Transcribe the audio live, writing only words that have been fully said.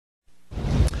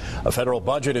A federal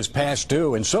budget is past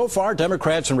due, and so far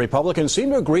Democrats and Republicans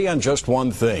seem to agree on just one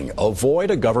thing: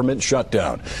 avoid a government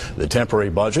shutdown. The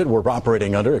temporary budget we're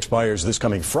operating under expires this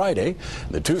coming Friday.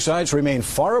 The two sides remain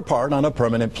far apart on a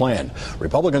permanent plan.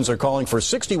 Republicans are calling for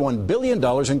 $61 billion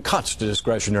in cuts to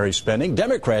discretionary spending.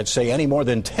 Democrats say any more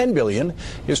than $10 billion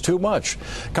is too much.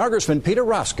 Congressman Peter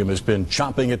Roskam has been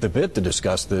chomping at the bit to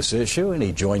discuss this issue, and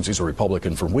he's a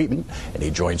Republican from Wheaton, and he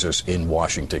joins us in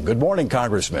Washington. Good morning,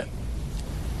 Congressman.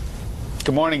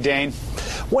 Good morning, Dane.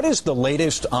 What is the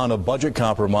latest on a budget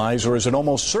compromise, or is it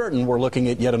almost certain we're looking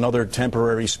at yet another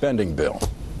temporary spending bill?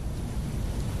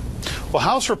 Well,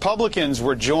 House Republicans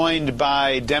were joined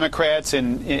by Democrats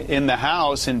in the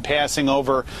House in passing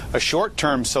over a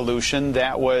short-term solution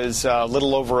that was a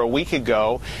little over a week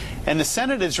ago. And the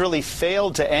Senate has really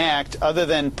failed to act other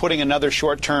than putting another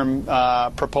short-term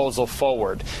proposal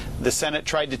forward. The Senate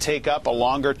tried to take up a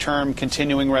longer-term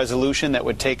continuing resolution that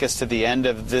would take us to the end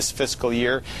of this fiscal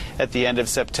year at the end of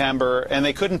September, and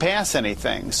they couldn't pass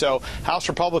anything. So House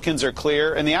Republicans are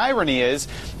clear. And the irony is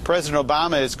President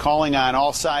Obama is calling on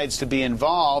all sides to be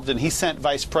involved, and he sent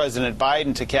Vice President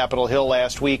Biden to Capitol Hill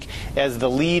last week as the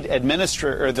lead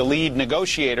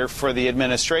negotiator for the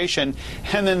administration.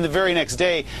 And then the very next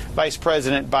day, Vice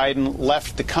President Biden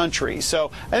left the country.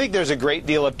 So I think there's a great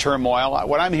deal of turmoil.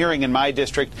 What I'm hearing in my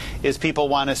district is people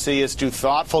want to see us do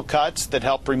thoughtful cuts that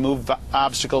help remove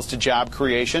obstacles to job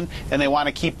creation, and they want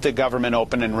to keep the government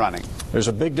open and running. There's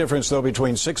a big difference, though,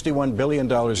 between $61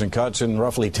 billion in cuts and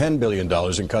roughly $10 billion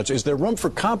in cuts. Is there room for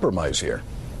compromise here?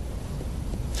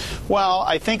 Well,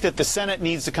 I think that the Senate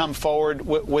needs to come forward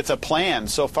with a plan.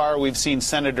 So far, we've seen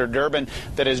Senator Durbin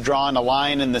that has drawn a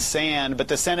line in the sand, but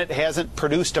the Senate hasn't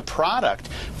produced a product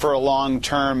for a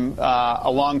long-term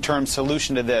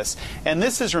solution to this. And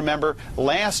this is, remember,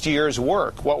 last year's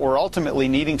work. What we're ultimately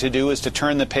needing to do is to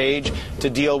turn the page to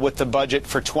deal with the budget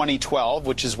for 2012,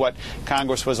 which is what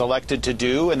Congress was elected to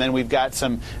do. And then we've got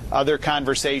some other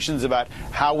conversations about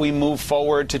how we move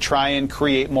forward to try and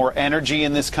create more energy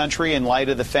in this country in light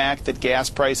of the fact that gas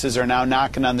prices are now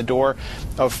knocking on the door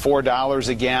of $4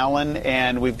 a gallon,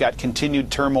 and we've got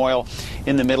continued turmoil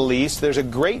in the Middle East. There's a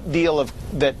great deal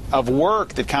of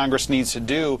work that Congress needs to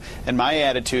do, and my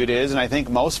attitude is, and I think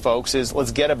most folks, is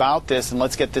let's get about this and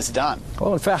let's get this done.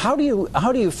 Well, in fact, how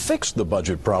do you fix the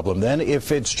budget problem then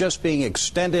if it's just being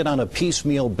extended on a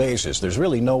piecemeal basis? There's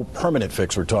really no permanent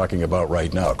fix we're talking about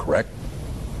right now, correct?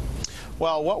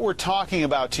 Well, what we're talking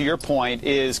about, to your point,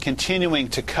 is continuing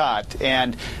to cut.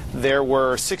 And there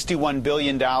were $61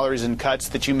 billion in cuts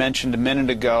that you mentioned a minute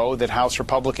ago that House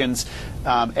Republicans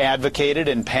advocated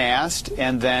and passed.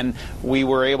 And then we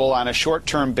were able, on a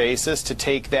short-term basis, to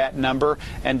take that number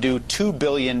and do $2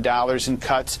 billion in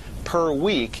cuts per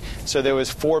week. So there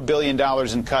was $4 billion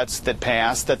in cuts that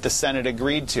passed that the Senate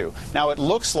agreed to. Now, it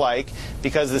looks like,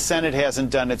 because the Senate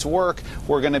hasn't done its work,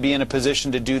 we're going to be in a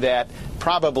position to do that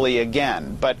probably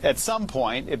again. But at some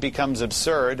point, it becomes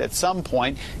absurd. At some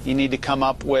point, you need to come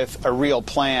up with a real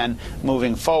plan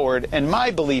moving forward. And my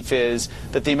belief is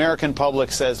that the American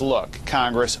public says, look,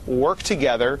 Congress, work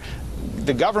together.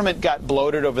 The government got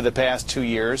bloated over the past 2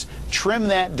 years. Trim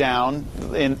that down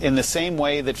in the same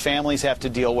way that families have to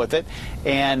deal with it,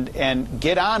 and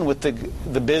get on with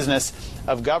the business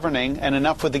of governing, and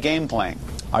enough with the game playing.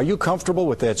 Are you comfortable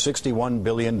with that $61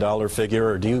 billion figure,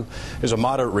 or do you, as a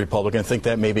moderate Republican, think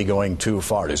that may be going too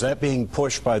far? Is that being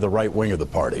pushed by the right wing of the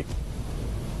party?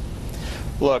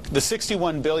 Look, the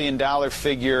 $61 billion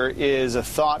figure is a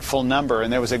thoughtful number,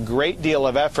 and there was a great deal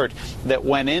of effort that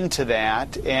went into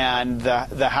that, and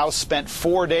the House spent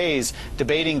 4 days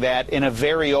debating that in a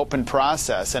very open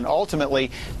process, and ultimately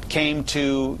came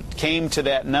to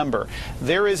that number.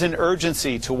 There is an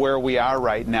urgency to where we are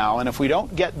right now, and if we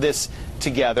don't get this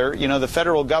together, you know, the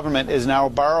federal government is now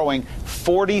borrowing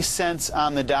 40 cents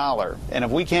on the dollar, and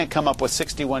if we can't come up with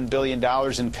 $61 billion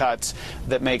in cuts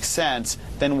that make sense,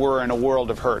 then we're in a world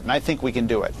of hurt, and I think we can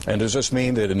do it. And does this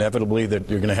mean that inevitably that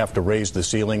you're going to have to raise the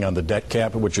ceiling on the debt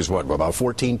cap, which is what, about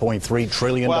 $14.3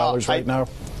 trillion right now?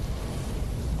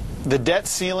 The debt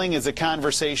ceiling is a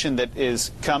conversation that is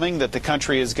coming, that the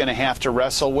country is going to have to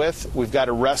wrestle with. We've got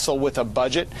to wrestle with a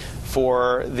budget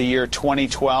for the year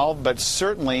 2012, but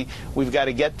certainly we've got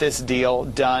to get this deal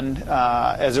done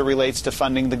as it relates to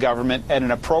funding the government at an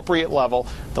appropriate level,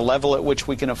 the level at which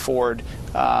we can afford,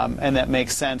 and that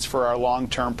makes sense for our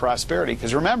long-term prosperity.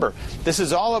 Because remember, this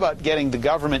is all about getting the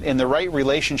government in the right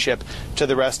relationship to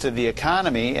the rest of the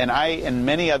economy, and I and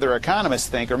many other economists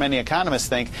think, or many economists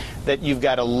think, that you've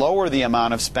got to lower the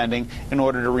amount of spending in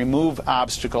order to remove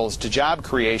obstacles to job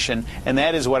creation, and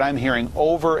that is what I'm hearing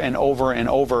over and over and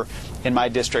over in my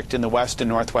district in the west and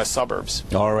northwest suburbs.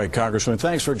 All right, Congressman,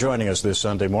 thanks for joining us this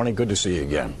Sunday morning. Good to see you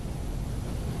again.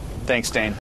 Thanks, Dane.